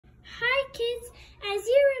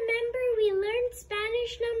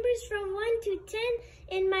Spanish numbers from 1 to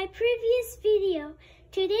 10 in my previous video.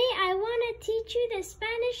 Today I want to teach you the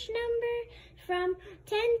Spanish number from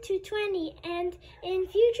 10 to 20, and in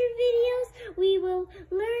future videos we will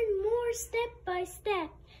learn more step by step.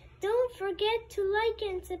 Don't forget to like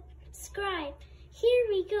and subscribe. Here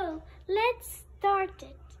we go. Let's start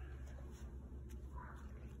it.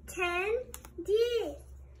 10,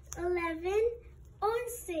 10, 11,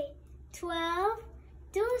 11, 12,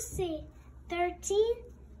 12, 13,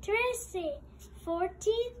 13, 14,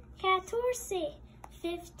 14,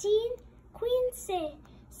 15, 15,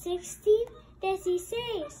 16,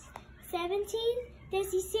 16, 17,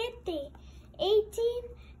 17, 18,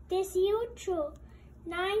 18,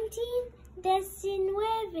 19,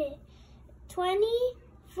 19, 20,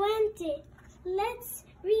 20. Let's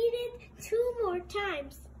read it 2 more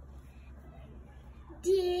times.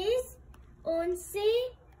 10, 11,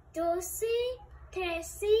 12,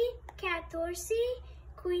 13,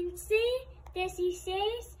 14, 15,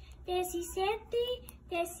 16, 17,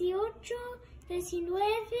 18,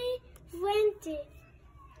 19, 20.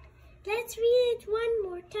 Let's read it 1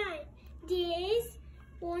 more time. 10,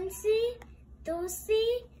 11, 12,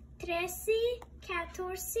 13,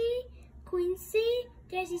 14,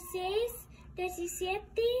 15, 16, 17,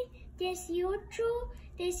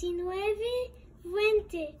 18, 19,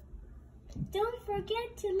 20. Don't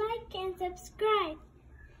forget to like and subscribe.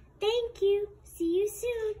 Thank you. See you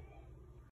soon.